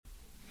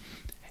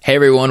Hey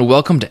everyone,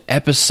 welcome to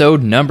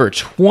episode number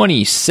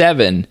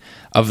 27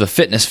 of the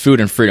Fitness,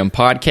 Food, and Freedom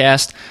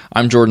podcast.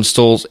 I'm Jordan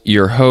Stolz,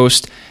 your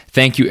host.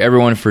 Thank you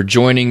everyone for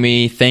joining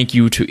me. Thank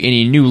you to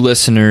any new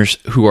listeners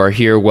who are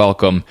here.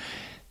 Welcome.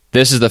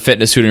 This is the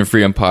Fitness, Food, and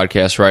Freedom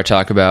podcast where I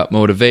talk about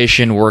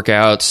motivation,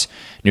 workouts,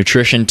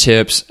 nutrition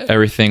tips,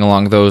 everything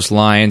along those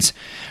lines.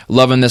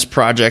 Loving this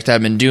project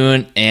I've been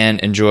doing and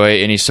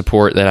enjoy any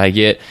support that I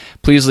get.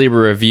 Please leave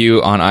a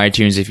review on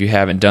iTunes if you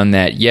haven't done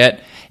that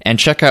yet. And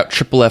check out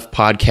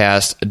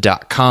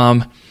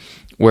triplefpodcast.com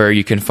where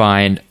you can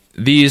find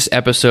these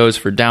episodes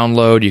for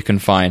download. You can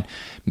find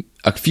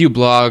a few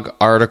blog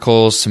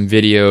articles, some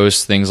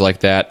videos, things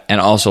like that,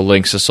 and also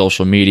links to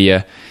social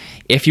media.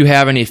 If you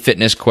have any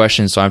fitness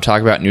questions, so I'm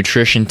talking about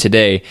nutrition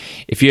today.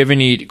 If you have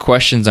any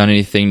questions on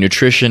anything,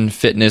 nutrition,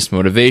 fitness,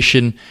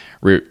 motivation,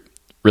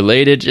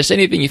 related, just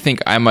anything you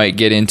think I might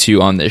get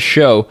into on this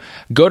show,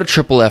 go to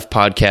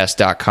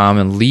triplefpodcast.com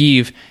and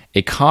leave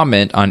a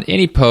comment on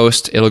any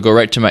post. It'll go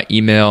right to my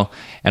email,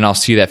 and I'll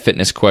see that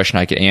fitness question.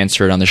 I can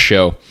answer it on the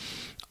show.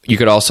 You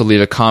could also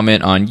leave a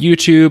comment on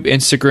YouTube,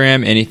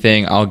 Instagram,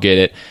 anything. I'll get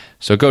it.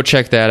 So go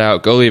check that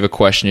out. Go leave a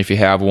question if you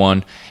have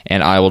one,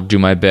 and I will do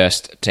my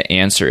best to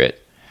answer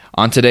it.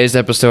 On today's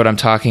episode, I'm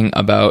talking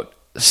about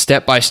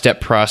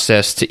step-by-step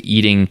process to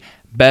eating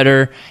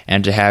better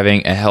and to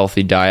having a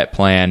healthy diet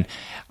plan.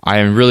 I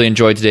really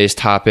enjoyed today's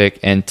topic,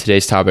 and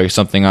today's topic is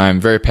something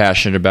I'm very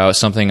passionate about,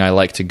 something I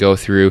like to go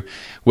through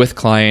with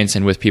clients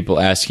and with people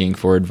asking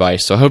for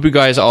advice. So I hope you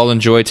guys all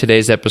enjoyed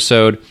today's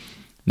episode,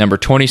 number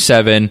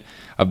 27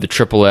 of the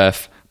Triple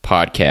F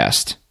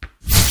podcast.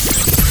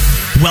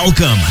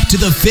 Welcome to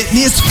the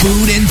Fitness,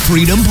 Food, and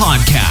Freedom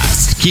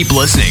podcast. Keep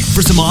listening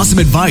for some awesome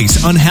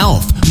advice on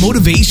health,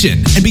 motivation,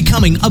 and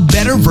becoming a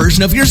better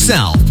version of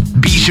yourself.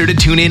 Be sure to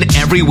tune in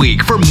every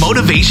week for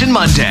Motivation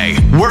Monday,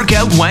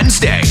 Workout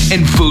Wednesday,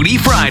 and Foodie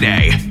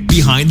Friday.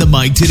 Behind the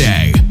mic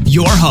today,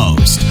 your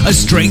host, a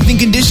strength and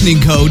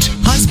conditioning coach,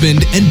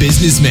 husband, and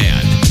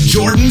businessman,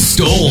 Jordan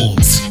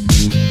Stolz.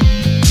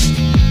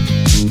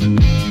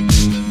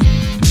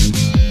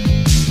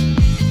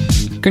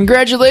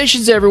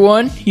 Congratulations,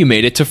 everyone. You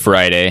made it to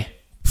Friday.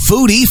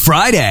 Foodie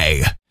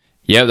Friday.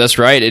 Yeah, that's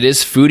right. It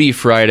is Foodie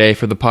Friday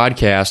for the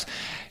podcast.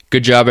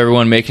 Good job,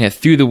 everyone, making it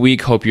through the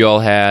week. Hope you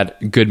all had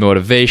good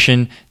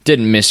motivation,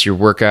 didn't miss your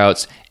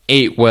workouts,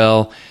 ate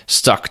well,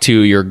 stuck to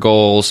your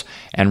goals,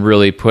 and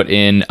really put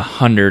in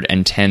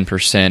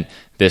 110%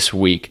 this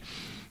week.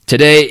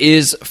 Today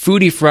is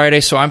Foodie Friday,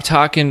 so I'm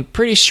talking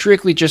pretty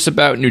strictly just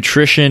about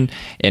nutrition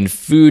and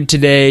food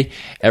today.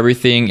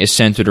 Everything is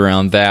centered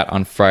around that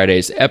on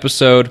Friday's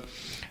episode.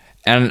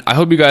 And I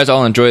hope you guys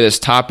all enjoy this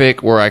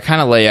topic where I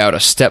kind of lay out a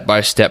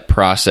step-by-step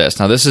process.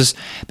 Now, this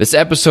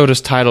episode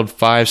is titled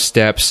 5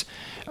 Steps,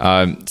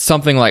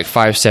 something like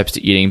 5 Steps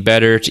to Eating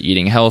Better, to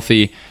Eating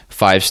Healthy,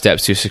 5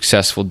 Steps to a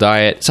Successful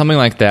Diet, something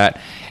like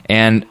that.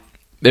 And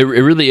it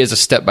really is a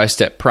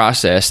step-by-step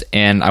process,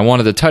 and I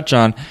wanted to touch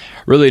on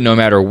really no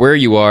matter where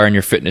you are in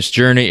your fitness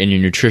journey and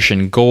your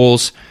nutrition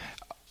goals,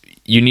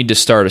 you need to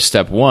start at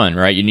step 1,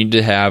 right? You need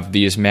to have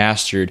these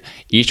mastered,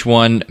 each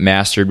one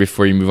mastered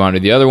before you move on to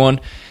the other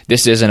one.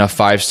 This isn't a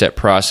 5-step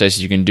process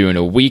you can do in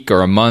a week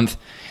or a month.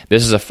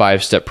 This is a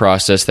 5-step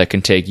process that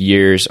can take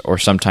years or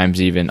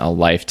sometimes even a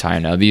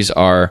lifetime. Now, these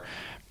are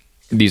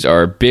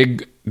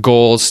big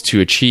goals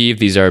to achieve.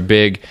 These are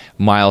big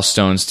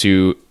milestones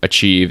to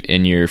achieve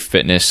in your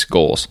fitness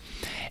goals.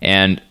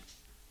 And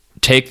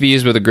take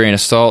these with a grain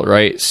of salt,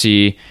 right?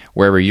 See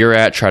wherever you're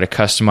at, try to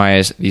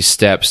customize these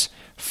steps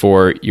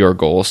for your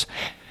goals.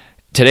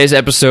 Today's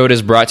episode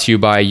is brought to you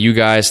by you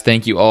guys.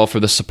 Thank you all for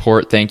the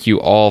support. Thank you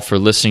all for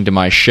listening to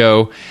my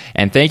show.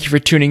 And thank you for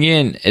tuning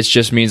in. It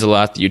just means a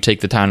lot that you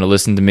take the time to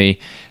listen to me.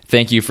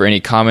 Thank you for any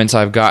comments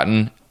I've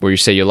gotten where you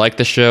say you like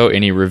the show,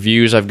 any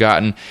reviews I've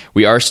gotten.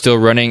 We are still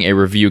running a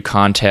review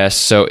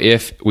contest, so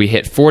if we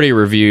hit 40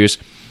 reviews,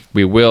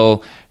 we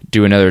will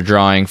do another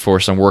drawing for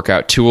some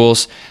workout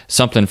tools,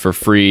 something for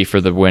free for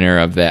the winner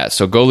of that.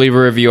 So go leave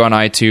a review on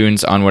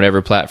iTunes, on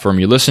whatever platform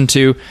you listen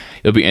to.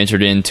 You'll be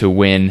entered in to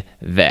win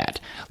that.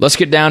 Let's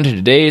get down to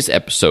today's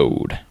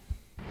episode.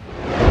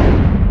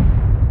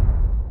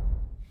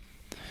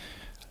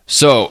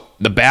 So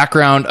the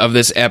background of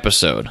this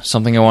episode,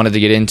 something I wanted to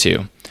get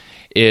into,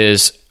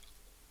 is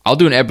I'll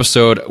do an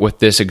episode with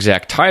this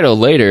exact title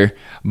later,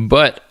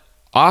 but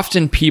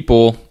often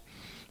people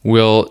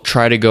will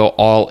try to go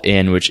all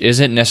in, which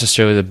isn't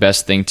necessarily the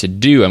best thing to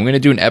do. I'm going to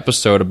do an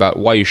episode about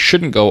why you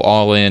shouldn't go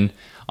all in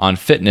on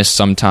fitness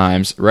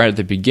sometimes right at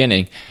the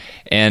beginning.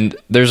 And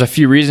there's a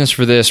few reasons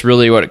for this.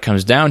 Really what it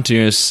comes down to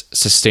is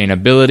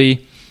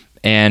sustainability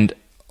and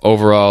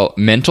overall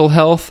mental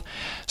health.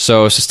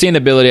 So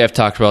sustainability, I've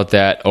talked about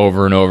that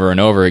over and over and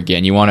over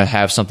again. You want to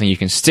have something you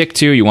can stick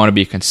to. You want to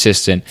be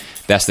consistent.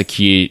 That's the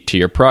key to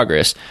your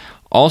progress.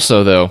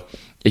 Also, though,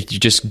 if you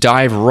just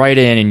dive right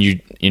in and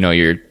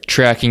you're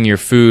tracking your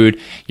food,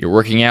 you're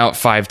working out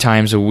 5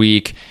 times a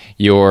week,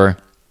 you're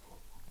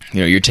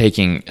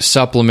taking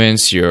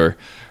supplements, you're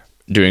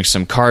doing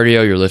some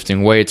cardio, you're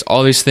lifting weights,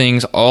 all these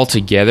things all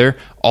together,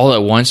 all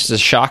at once, is a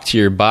shock to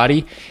your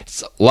body.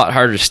 It's a lot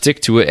harder to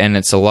stick to it, and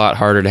it's a lot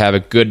harder to have a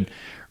good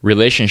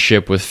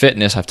relationship with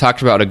fitness. I've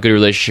talked about a good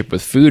relationship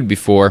with food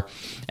before,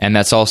 and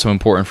that's also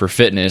important for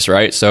fitness,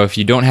 right? So if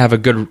you don't have a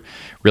good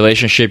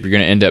relationship, you're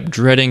going to end up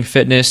dreading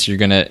fitness. You're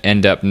going to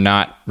end up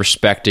not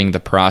respecting the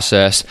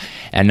process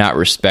and not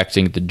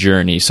respecting the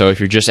journey. So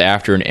if you're just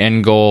after an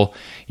end goal,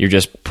 you're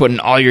just putting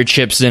all your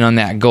chips in on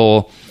that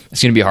goal,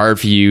 it's going to be hard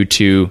for you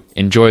to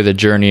enjoy the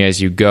journey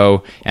as you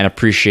go and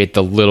appreciate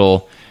the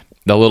little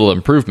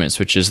improvements,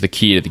 which is the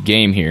key to the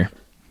game here.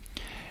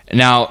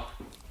 Now,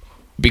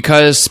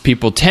 because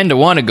people tend to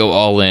want to go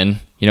all in,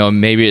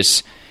 maybe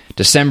it's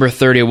December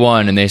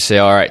 31 and they say,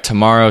 all right,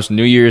 tomorrow's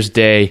New Year's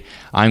Day,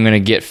 I'm going to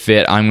get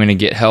fit, I'm going to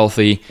get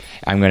healthy,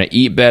 I'm going to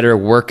eat better,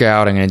 work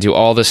out, I'm going to do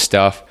all this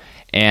stuff.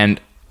 And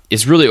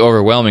it's really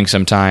overwhelming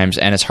sometimes,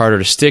 and it's harder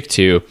to stick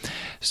to.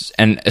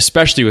 And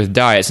especially with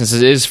diet, since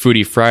it is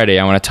Foodie Friday,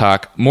 I want to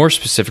talk more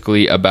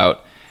specifically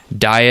about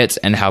diets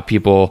and how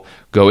people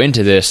go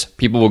into this.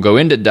 People will go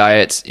into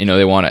diets,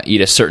 they want to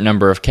eat a certain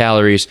number of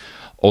calories,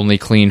 only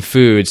clean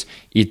foods,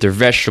 eat their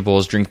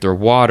vegetables, drink their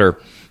water.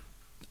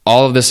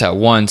 All of this at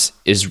once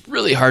is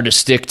really hard to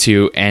stick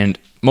to, and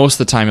most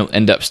of the time you'll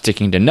end up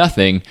sticking to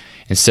nothing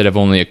instead of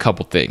only a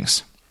couple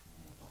things.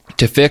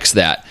 To fix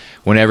that,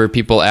 whenever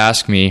people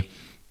ask me,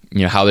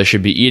 how they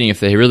should be eating,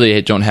 if they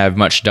really don't have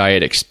much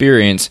diet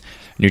experience,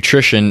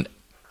 nutrition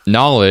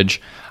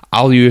knowledge,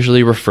 I'll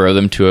usually refer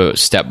them to a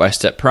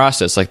step-by-step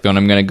process like the one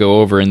I'm going to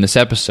go over in this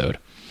episode.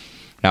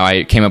 Now,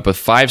 I came up with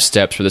 5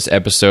 steps for this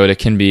episode. It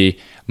can be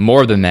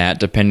more than that,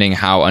 depending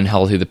how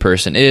unhealthy the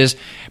person is.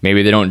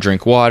 Maybe they don't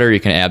drink water. You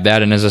can add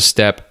that in as a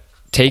step.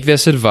 Take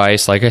this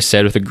advice, like I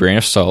said, with a grain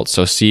of salt.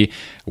 So see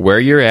where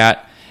you're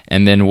at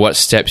and then what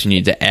steps you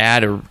need to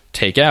add or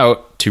take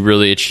out to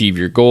really achieve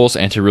your goals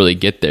and to really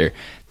get there.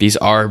 These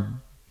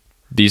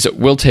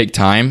will take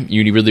time.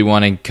 You really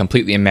want to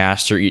completely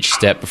master each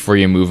step before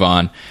you move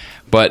on.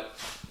 But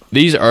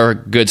these are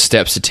good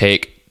steps to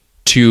take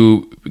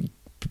to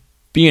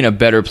be in a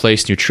better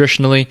place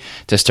nutritionally,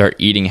 to start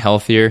eating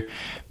healthier.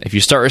 If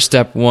you start with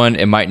step 1,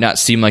 it might not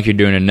seem like you're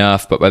doing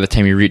enough, but by the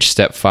time you reach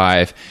step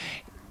 5,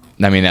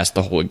 that's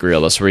the holy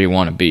grail. That's where you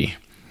want to be.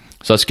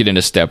 So let's get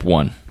into step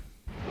 1.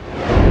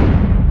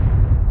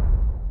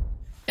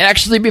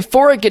 Actually,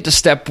 before I get to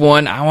step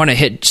 1, I want to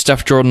hit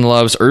stuff Jordan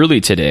loves early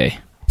today.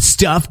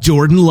 Stuff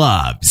Jordan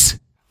loves.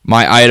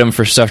 My item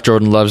for stuff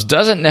Jordan loves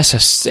doesn't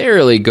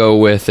necessarily go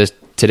with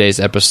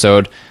today's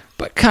episode,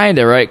 but kind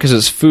of, right? Because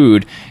it's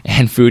food,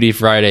 and Foodie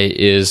Friday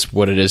is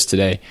what it is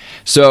today.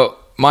 So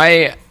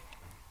my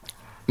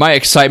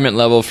excitement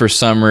level for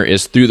summer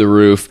is through the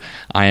roof.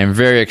 I am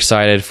very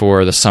excited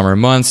for the summer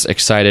months,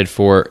 excited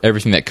for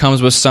everything that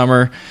comes with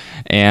summer,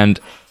 and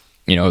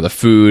the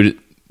food,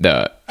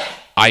 the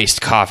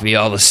iced coffee,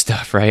 all the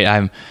stuff, right?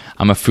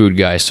 I'm a food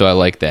guy, so I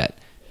like that.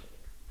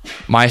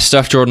 My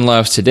stuff Jordan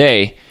loves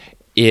today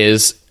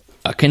is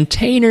a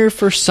container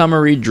for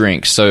summery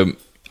drinks. So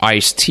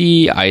iced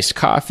tea, iced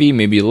coffee,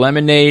 maybe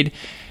lemonade.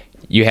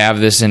 You have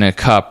this in a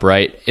cup,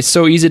 right? It's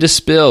so easy to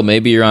spill.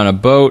 Maybe you're on a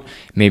boat,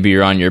 maybe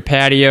you're on your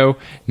patio,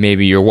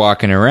 maybe you're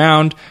walking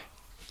around.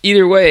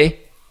 Either way,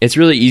 it's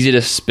really easy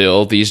to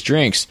spill these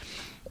drinks.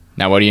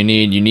 Now, what do you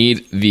need? You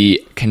need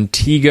the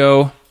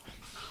Contigo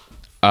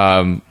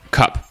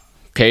cup.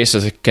 Okay, so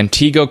the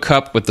Contigo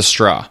cup with the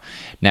straw.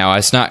 Now,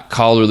 it's not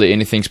called really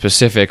anything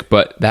specific,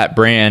 but that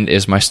brand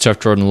is my stuff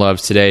Jordan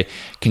loves today.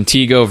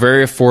 Contigo,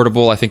 very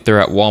affordable. I think they're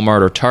at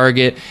Walmart or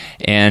Target,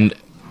 and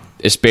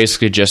it's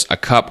basically just a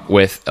cup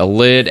with a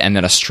lid and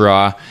then a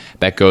straw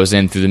that goes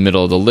in through the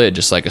middle of the lid,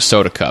 just like a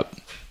soda cup.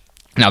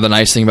 Now, the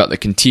nice thing about the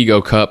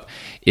Contigo cup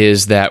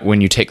is that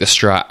when you take the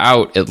straw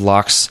out, it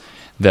locks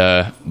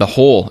the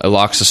hole. It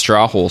locks the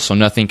straw hole, so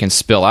nothing can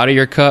spill out of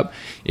your cup.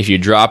 If you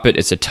drop it,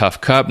 it's a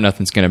tough cup.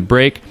 Nothing's going to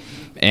break,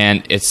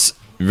 and it's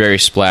very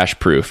splash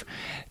proof.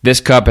 This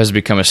cup has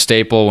become a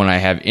staple when I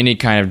have any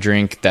kind of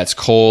drink that's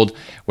cold,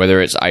 whether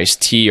it's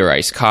iced tea or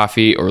iced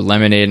coffee or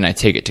lemonade, and I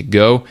take it to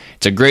go.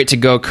 It's a great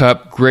to-go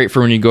cup, great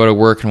for when you go to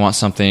work and want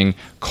something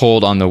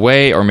cold on the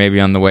way or maybe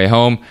on the way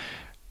home.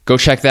 Go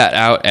check that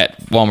out at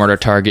Walmart or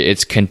Target.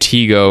 It's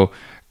Contigo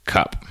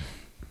cup.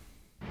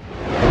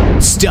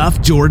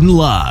 Stuff Jordan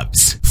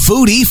loves.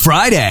 Foodie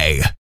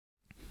Friday.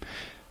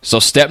 So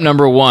step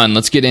number 1,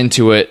 let's get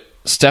into it.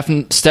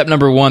 Step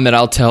number 1 that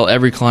I'll tell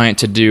every client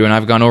to do, and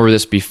I've gone over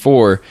this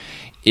before,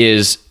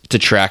 is to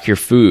track your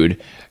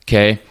food,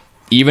 okay?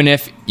 Even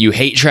if you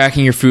hate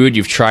tracking your food,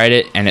 you've tried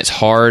it and it's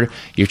hard,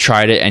 you've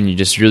tried it and you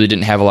just really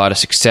didn't have a lot of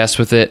success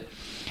with it,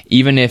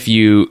 even if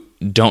you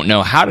don't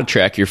know how to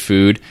track your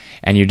food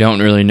and you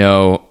don't really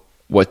know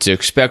what to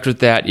expect with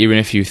that, even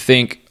if you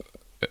think,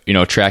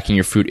 tracking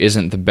your food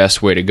isn't the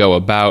best way to go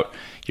about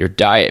your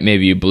diet,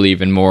 maybe you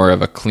believe in more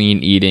of a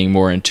clean eating,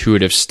 more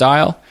intuitive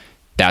style,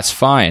 that's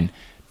fine.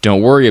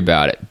 Don't worry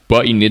about it.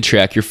 But you need to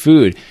track your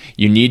food.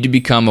 You need to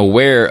become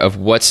aware of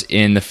what's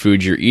in the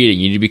food you're eating.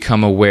 You need to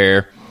become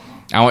aware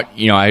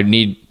I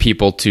need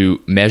people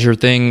to measure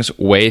things,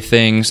 weigh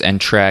things,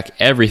 and track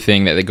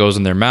everything that goes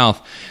in their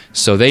mouth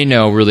so they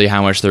know really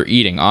how much they're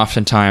eating.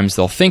 Oftentimes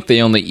they'll think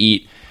they only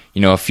eat,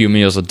 a few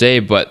meals a day,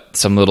 but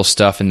some little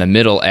stuff in the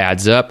middle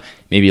adds up.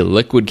 Maybe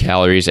liquid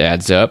calories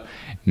adds up.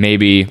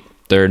 Maybe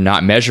they're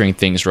not measuring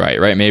things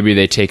right? Maybe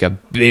they take a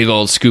big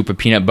old scoop of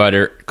peanut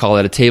butter, call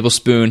it a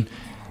tablespoon.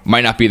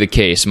 Might not be the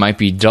case. It might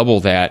be double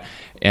that,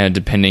 and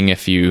depending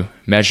if you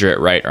measure it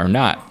right or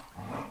not.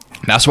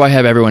 That's why I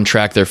have everyone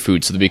track their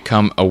food, so they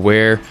become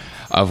aware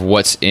of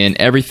what's in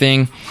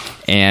everything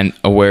and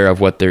aware of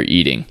what they're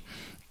eating.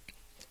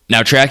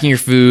 Now, tracking your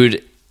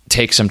food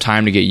takes some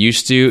time to get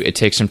used to. It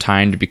takes some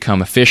time to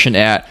become efficient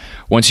at.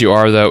 Once you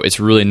are, though, it's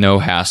really no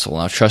hassle.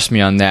 Now, trust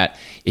me on that.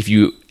 If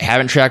you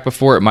haven't tracked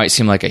before, it might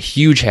seem like a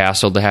huge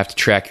hassle to have to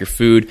track your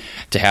food,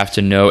 to have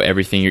to know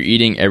everything you're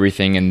eating,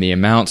 everything in the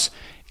amounts.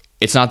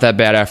 It's not that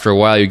bad after a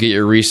while. You get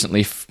your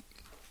recently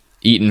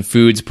eaten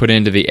foods put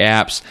into the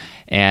apps,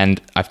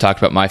 and I've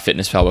talked about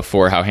MyFitnessPal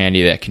before, how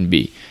handy that can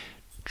be.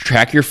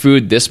 Track your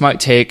food. This might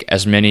take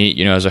as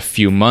many, as a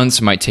few months.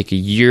 It might take a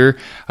year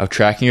of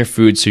tracking your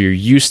food, so you're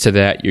used to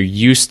that. You're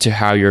used to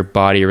how your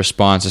body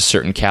responds to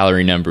certain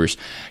calorie numbers.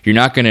 You're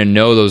not going to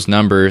know those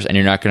numbers, and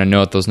you're not going to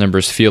know what those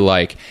numbers feel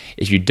like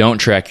if you don't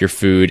track your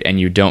food and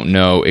you don't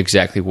know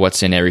exactly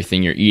what's in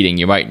everything you're eating.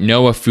 You might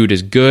know if food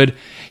is good.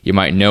 You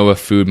might know if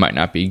food might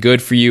not be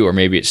good for you, or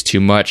maybe it's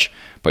too much,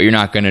 but you're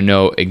not going to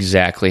know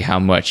exactly how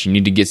much. You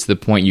need to get to the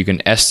point you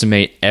can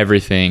estimate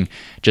everything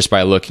just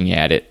by looking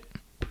at it.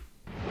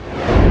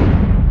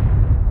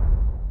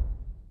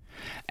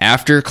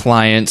 After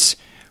clients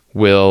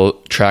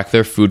will track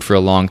their food for a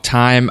long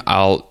time,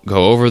 I'll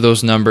go over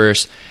those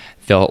numbers.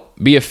 They'll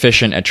be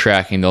efficient at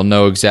tracking. They'll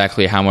know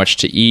exactly how much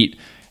to eat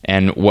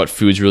and what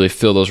foods really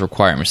fill those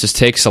requirements. This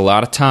takes a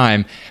lot of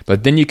time,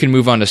 but then you can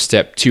move on to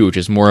step 2, which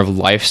is more of a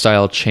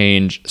lifestyle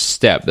change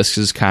step. This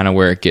is kind of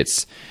where it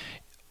gets,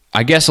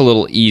 I guess, a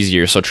little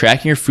easier. So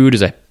tracking your food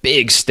is a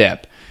big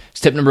step.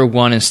 Step number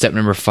 1 and step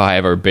number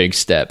 5 are big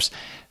steps.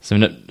 So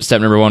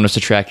step number 1 was to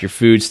track your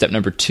food. Step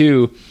number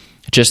 2,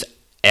 just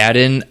add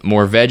in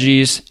more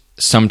veggies.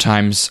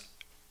 Sometimes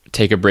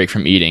take a break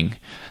from eating.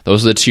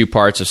 Those are the 2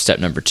 parts of step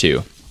number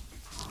 2.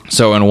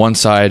 So on one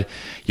side,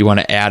 you want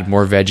to add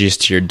more veggies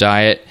to your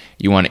diet.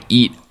 You want to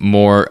eat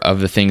more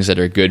of the things that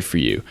are good for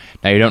you.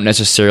 Now, you don't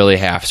necessarily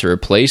have to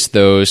replace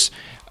those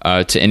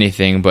to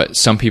anything, but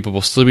some people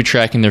will still be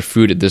tracking their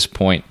food at this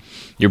point.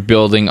 You're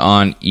building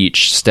on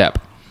each step.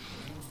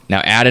 Now,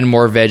 add in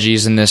more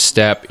veggies in this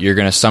step. You're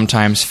going to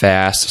sometimes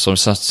fast. So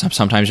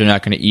sometimes you're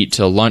not going to eat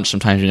till lunch.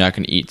 Sometimes you're not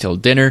going to eat till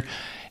dinner.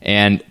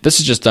 And this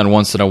is just done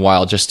once in a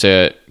while just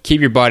to keep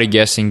your body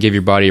guessing, give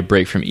your body a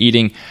break from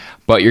eating.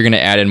 But you're going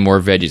to add in more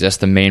veggies. That's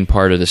the main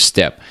part of the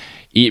step.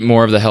 Eat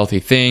more of the healthy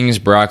things,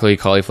 broccoli,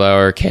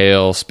 cauliflower,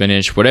 kale,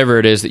 spinach, whatever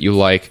it is that you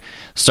like.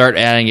 Start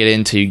adding it in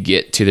until you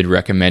get to the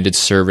recommended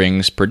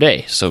servings per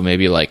day. So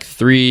maybe like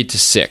 3 to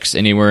 6,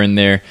 anywhere in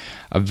there,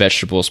 of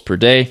vegetables per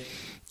day.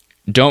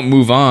 Don't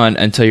move on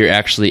until you're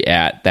actually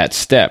at that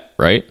step,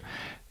 right?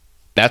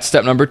 That's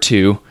step number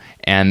 2.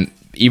 And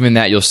even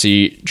that, you'll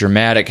see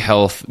dramatic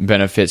health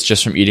benefits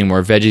just from eating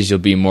more veggies. You'll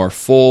be more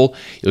full.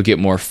 You'll get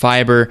more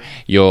fiber.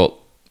 You'll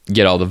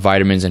get all the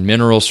vitamins and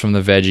minerals from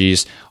the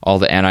veggies, all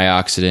the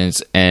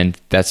antioxidants, and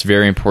that's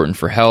very important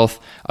for health.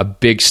 A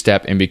big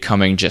step in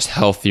becoming just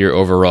healthier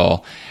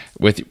overall.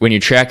 When you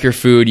track your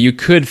food, you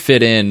could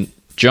fit in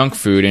junk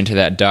food into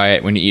that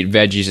diet. When you eat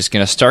veggies, it's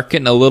going to start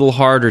getting a little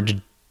harder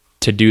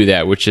to do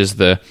that, which is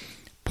the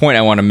point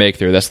I want to make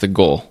there. That's the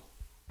goal.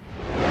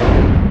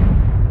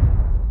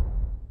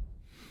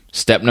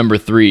 Step number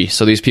 3.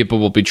 So these people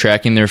will be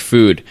tracking their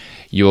food.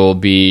 You'll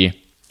be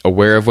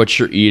aware of what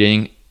you're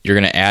eating. You're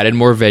going to add in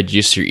more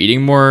veggies, so you're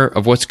eating more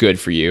of what's good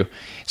for you.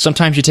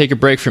 Sometimes you take a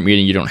break from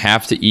eating. You don't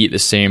have to eat the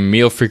same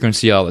meal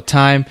frequency all the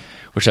time,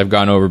 which I've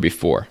gone over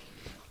before.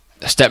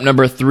 Step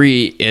number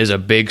 3 is a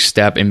big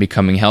step in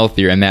becoming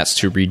healthier, and that's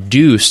to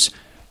reduce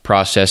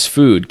processed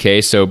food. Okay,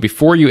 so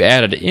before you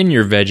added in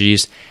your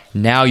veggies,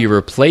 now you're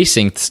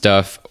replacing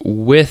stuff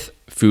with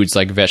foods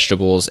like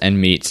vegetables and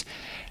meats.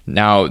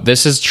 Now,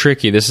 this is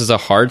tricky. This is a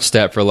hard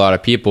step for a lot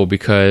of people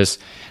because,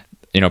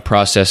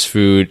 processed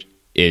food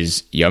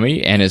is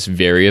yummy and it's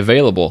very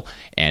available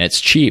and it's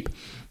cheap.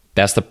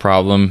 That's the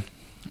problem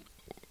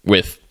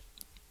with,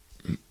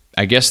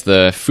 I guess,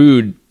 the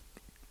food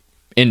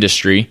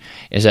industry,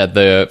 is that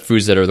the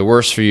foods that are the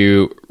worst for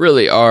you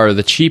really are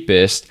the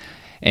cheapest.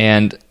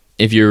 And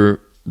if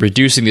you're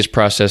reducing these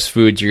processed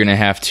foods, you're going to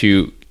have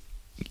to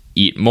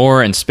eat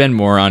more and spend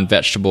more on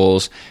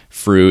vegetables,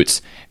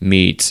 fruits,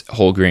 meats,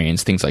 whole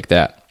grains, things like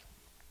that.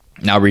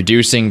 Now,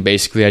 reducing,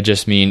 basically, I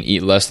just mean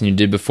eat less than you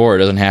did before. It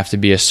doesn't have to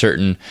be a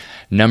certain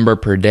number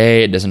per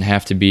day. It doesn't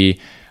have to be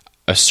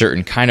a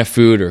certain kind of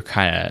food or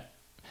kind of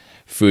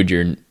food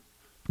you're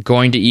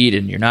going to eat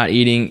and you're not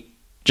eating.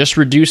 Just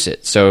reduce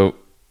it. So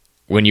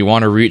when you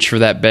want to reach for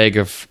that bag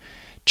of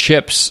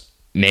chips,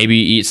 maybe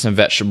eat some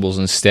vegetables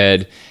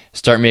instead.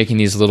 Start making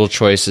these little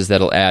choices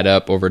that'll add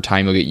up over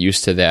time. You'll get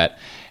used to that.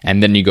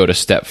 And then you go to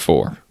step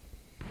 4.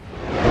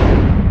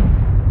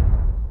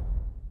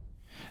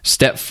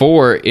 Step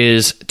 4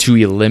 is to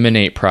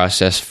eliminate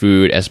processed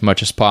food as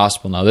much as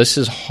possible. Now, this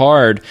is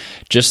hard,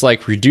 just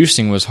like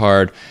reducing was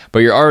hard, but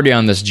you're already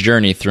on this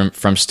journey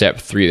from step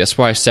 3. That's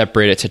why I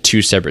separate it to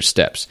 2 separate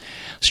steps.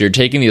 So you're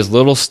taking these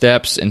little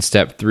steps in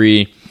step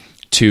 3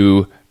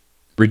 to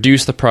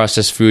reduce the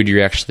processed food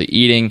you're actually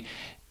eating.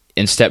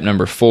 In step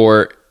number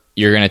 4,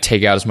 you're going to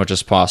take out as much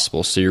as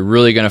possible. So you're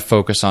really going to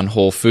focus on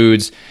whole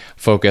foods,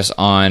 focus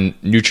on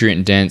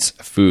nutrient-dense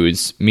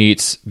foods,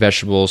 meats,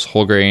 vegetables,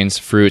 whole grains,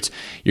 fruits.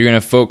 You're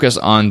going to focus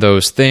on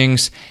those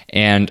things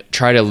and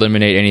try to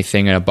eliminate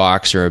anything in a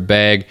box or a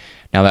bag.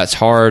 Now, that's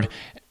hard.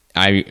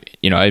 I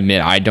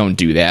admit I don't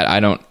do that. I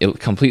don't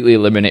completely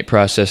eliminate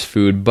processed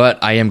food,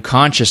 but I am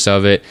conscious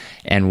of it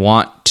and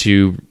want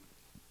to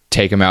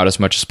take them out as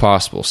much as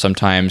possible.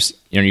 Sometimes,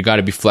 you got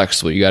to be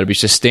flexible. You got to be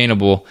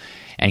sustainable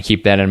and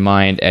keep that in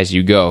mind as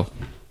you go.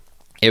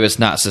 If it's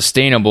not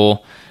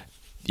sustainable,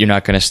 you're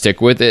not going to stick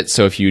with it.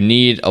 So if you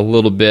need a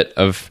little bit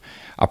of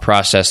a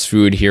processed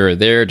food here or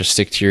there to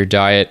stick to your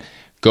diet,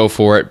 go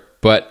for it.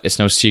 But it's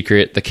no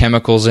secret, the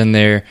chemicals in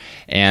there,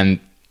 and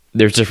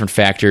there's different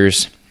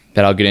factors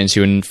that I'll get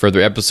into in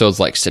further episodes,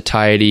 like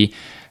satiety,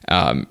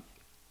 some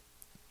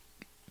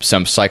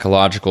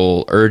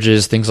psychological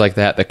urges, things like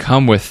that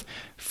come with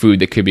food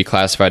that could be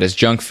classified as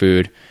junk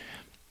food.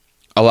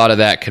 A lot of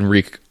that can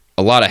wreak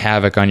a lot of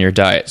havoc on your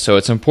diet. So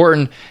it's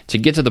important to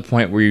get to the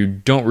point where you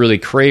don't really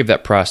crave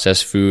that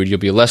processed food. You'll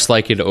be less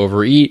likely to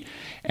overeat,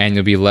 and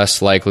you'll be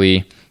less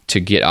likely to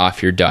get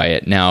off your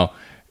diet. Now,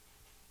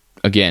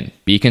 again,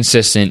 be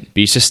consistent,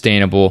 be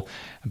sustainable,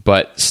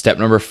 but step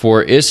number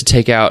 4 is to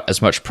take out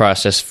as much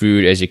processed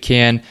food as you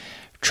can.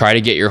 Try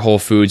to get your whole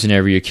foods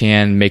whenever you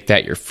can. Make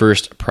that your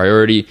first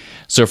priority.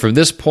 So from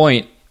this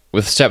point,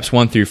 with steps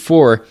 1 through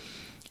 4,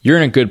 you're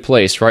in a good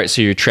place, right?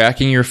 So you're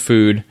tracking your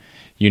food.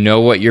 You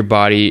know what your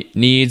body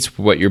needs,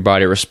 what your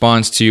body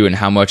responds to, and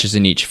how much is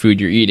in each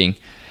food you're eating.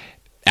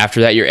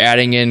 After that, you're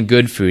adding in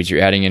good foods.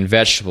 You're adding in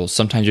vegetables.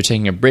 Sometimes you're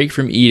taking a break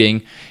from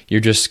eating.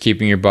 You're just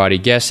keeping your body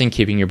guessing,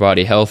 keeping your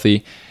body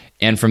healthy.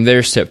 And from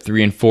there, step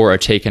 3 and 4 are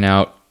taking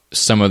out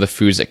some of the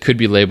foods that could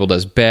be labeled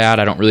as bad.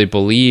 I don't really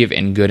believe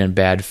in good and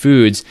bad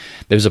foods.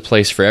 There's a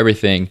place for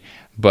everything,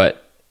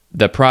 but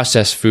the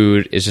processed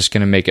food is just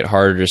going to make it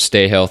harder to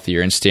stay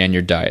healthier and stay on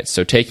your diet.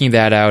 So taking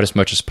that out as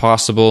much as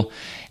possible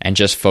and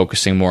just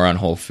focusing more on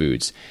whole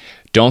foods.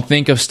 Don't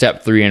think of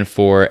step 3 and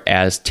 4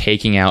 as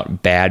taking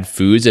out bad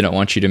foods. I don't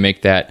want you to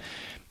make that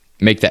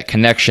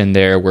connection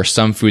there where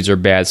some foods are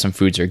bad, some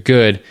foods are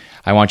good.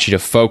 I want you to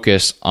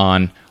focus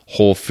on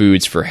whole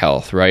foods for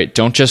health, right?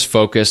 Don't just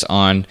focus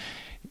on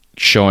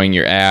showing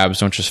your abs.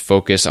 Don't just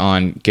focus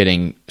on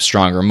getting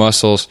stronger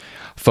muscles.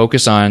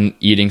 Focus on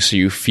eating so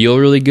you feel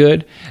really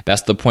good.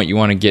 That's the point you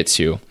want to get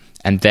to.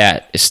 And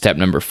that is step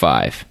number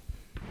 5.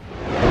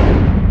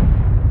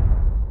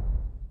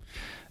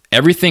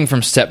 Everything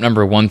from step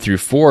number 1 through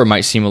 4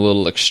 might seem a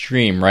little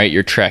extreme, right?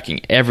 You're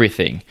tracking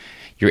everything.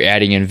 You're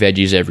adding in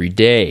veggies every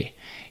day.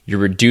 You're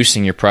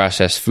reducing your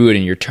processed food,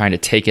 and you're trying to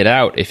take it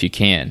out if you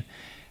can.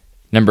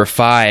 Number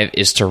 5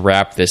 is to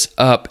wrap this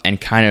up and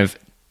kind of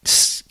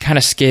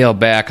scale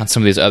back on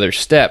some of these other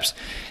steps.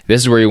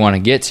 This is where you want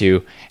to get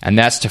to, and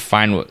that's to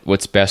find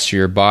what's best for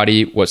your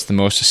body, what's the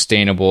most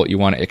sustainable. You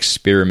want to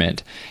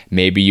experiment.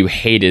 Maybe you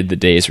hated the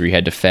days where you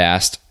had to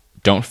fast.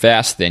 Don't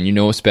fast then. You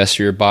know what's best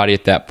for your body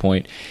at that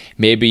point.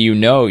 Maybe you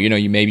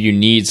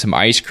need some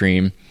ice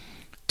cream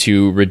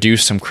to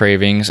reduce some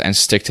cravings and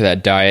stick to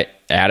that diet.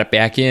 Add it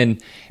back in.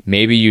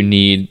 Maybe you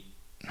need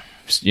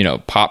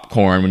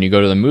popcorn when you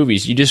go to the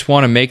movies. You just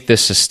want to make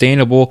this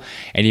sustainable,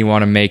 and you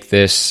want to make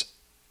this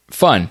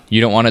fun. You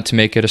don't want it to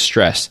make it a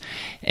stress.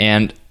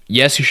 And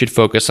yes, you should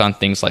focus on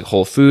things like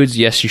whole foods.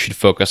 Yes, you should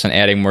focus on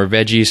adding more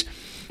veggies.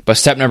 But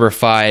step number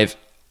 5,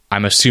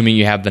 I'm assuming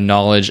you have the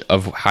knowledge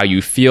of how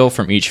you feel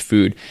from each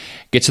food.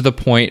 Get to the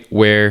point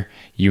where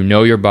you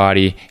know your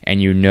body and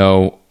you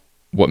know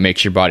what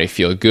makes your body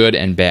feel good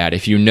and bad.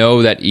 If you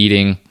know that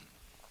eating,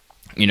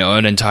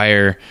 an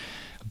entire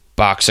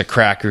box of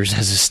crackers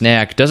as a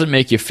snack doesn't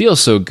make you feel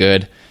so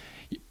good,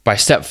 by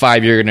step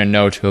 5, you're going to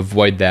know to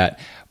avoid that.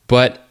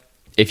 But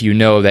if you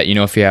know that,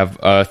 if you have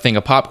a thing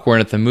of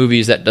popcorn at the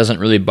movies, that doesn't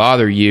really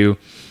bother you,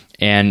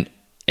 and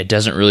it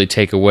doesn't really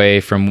take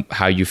away from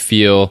how you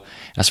feel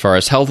as far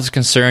as health is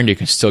concerned, you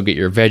can still get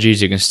your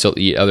veggies, you can still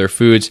eat other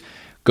foods,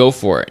 go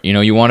for it.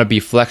 You want to be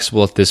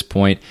flexible at this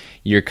point.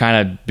 You're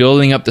kind of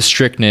building up the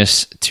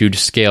strictness to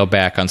scale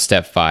back on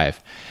step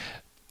 5.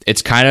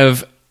 It's kind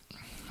of,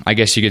 I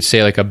guess you could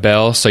say, like a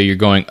bell. So you're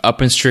going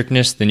up in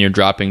strictness, then you're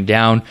dropping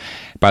down.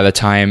 By the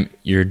time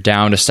you're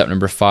down to step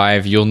number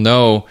 5, you'll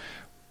know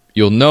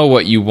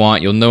what you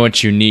want, you'll know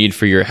what you need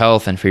for your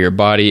health and for your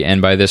body,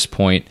 and by this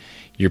point,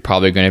 you're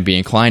probably going to be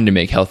inclined to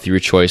make healthier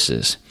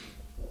choices.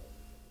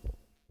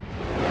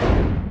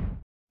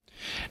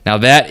 Now,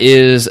 that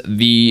is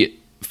the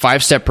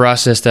 5-step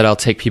process that I'll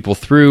take people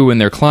through when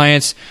they're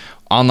clients,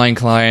 online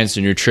clients,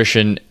 and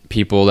nutrition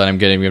people that I'm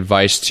getting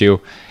advice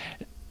to.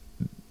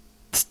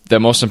 The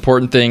most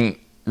important thing,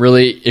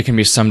 really, it can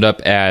be summed up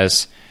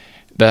as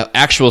the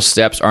actual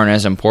steps aren't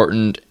as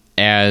important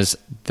as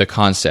the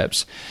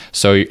concepts.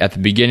 So at the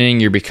beginning,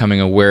 you're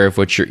becoming aware of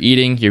what you're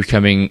eating. You're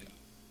becoming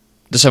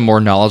just a more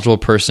knowledgeable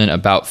person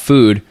about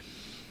food.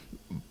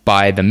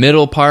 By the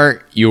middle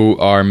part, you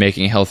are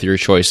making healthier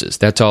choices.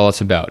 That's all it's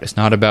about. It's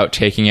not about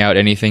taking out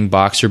anything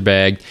box or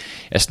bagged.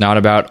 It's not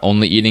about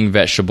only eating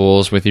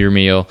vegetables with your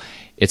meal.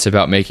 It's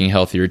about making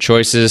healthier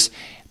choices.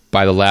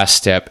 By the last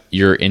step,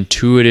 you're an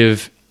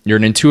intuitive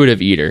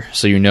eater.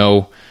 So you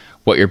know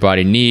what your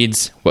body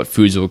needs, what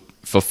foods will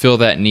fulfill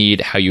that need,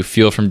 how you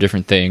feel from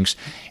different things,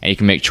 and you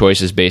can make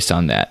choices based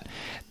on that.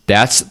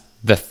 That's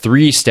the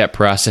 3-step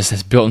process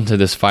that's built into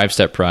this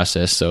 5-step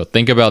process. So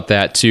think about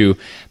that too,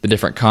 the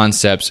different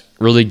concepts,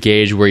 really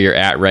gauge where you're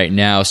at right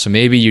now. So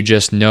maybe you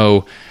just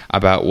know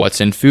about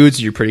what's in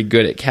foods, you're pretty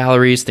good at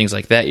calories, things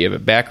like that, you have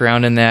a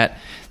background in that.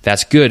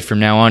 That's good. From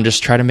now on,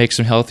 just try to make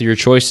some healthier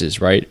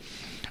choices, right?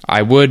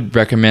 I would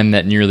recommend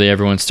that nearly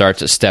everyone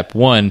starts at step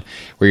 1,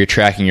 where you're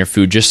tracking your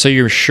food, just so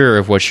you're sure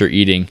of what you're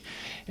eating,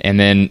 and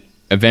then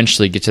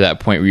eventually get to that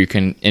point where you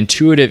can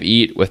intuitive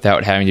eat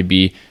without having to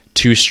be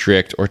too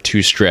strict or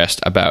too stressed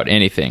about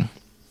anything.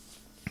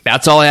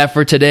 That's all I have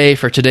for today,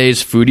 for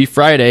today's Foodie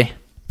Friday.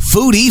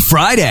 Foodie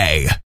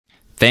Friday.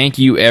 Thank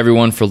you,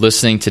 everyone, for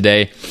listening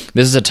today.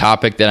 This is a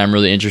topic that I'm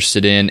really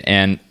interested in,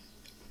 and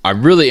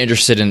I'm really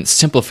interested in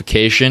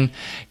simplification,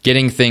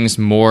 getting things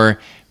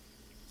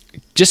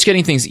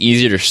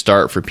easier to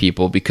start for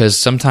people, because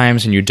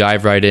sometimes when you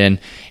dive right in,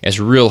 it's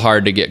real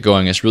hard to get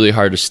going. It's really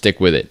hard to stick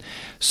with it.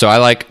 So I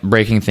like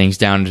breaking things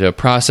down into a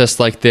process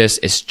like this.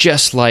 It's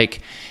just like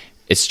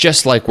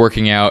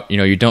working out. You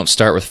know, you don't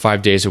start with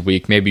 5 days a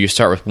week. Maybe you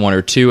start with 1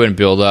 or 2 and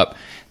build up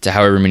to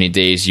however many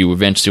days you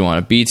eventually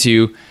want to be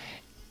to.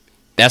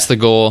 That's the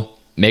goal.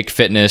 Make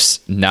fitness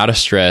not a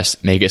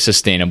stress. Make it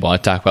sustainable. I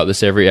talk about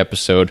this every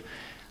episode.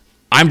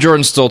 I'm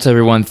Jordan Stoltz,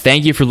 everyone.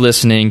 Thank you for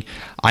listening.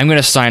 I'm going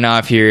to sign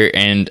off here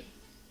and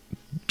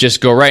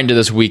just go right into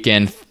this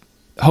weekend.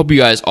 Hope you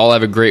guys all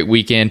have a great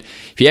weekend.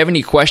 If you have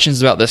any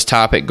questions about this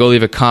topic, go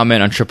leave a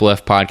comment on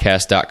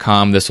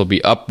triplefpodcast.com. This will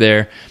be up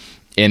there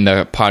in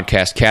the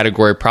podcast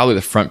category, probably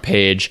the front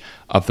page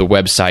of the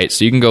website.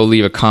 So you can go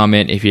leave a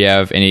comment if you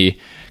have any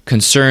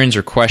concerns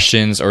or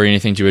questions or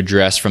anything to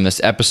address from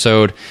this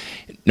episode.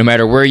 No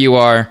matter where you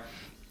are,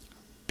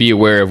 be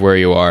aware of where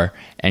you are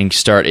and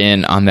start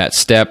in on that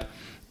step.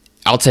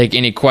 I'll take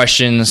any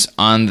questions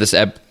on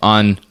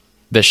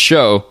this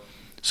show,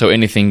 so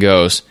anything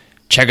goes.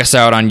 Check us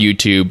out on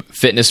YouTube.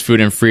 Fitness,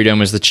 Food, and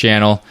Freedom is the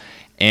channel.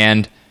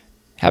 And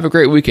have a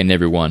great weekend,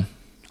 everyone.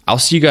 I'll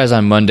see you guys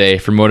on Monday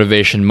for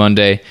Motivation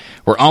Monday.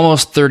 We're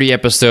almost 30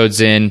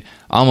 episodes in,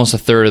 almost a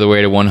third of the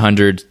way to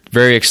 100.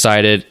 Very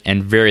excited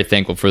and very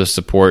thankful for the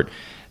support.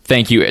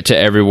 Thank you to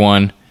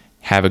everyone.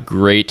 Have a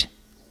great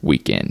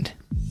weekend.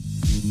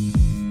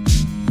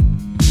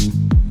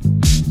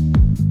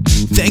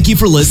 Thank you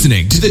for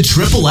listening to the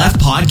Triple F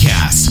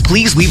Podcast.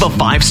 Please leave a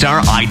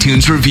 5-star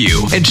iTunes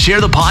review and share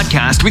the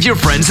podcast with your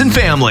friends and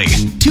family.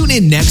 Tune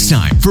in next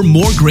time for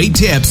more great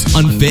tips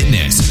on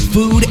fitness,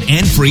 food,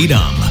 and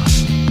freedom.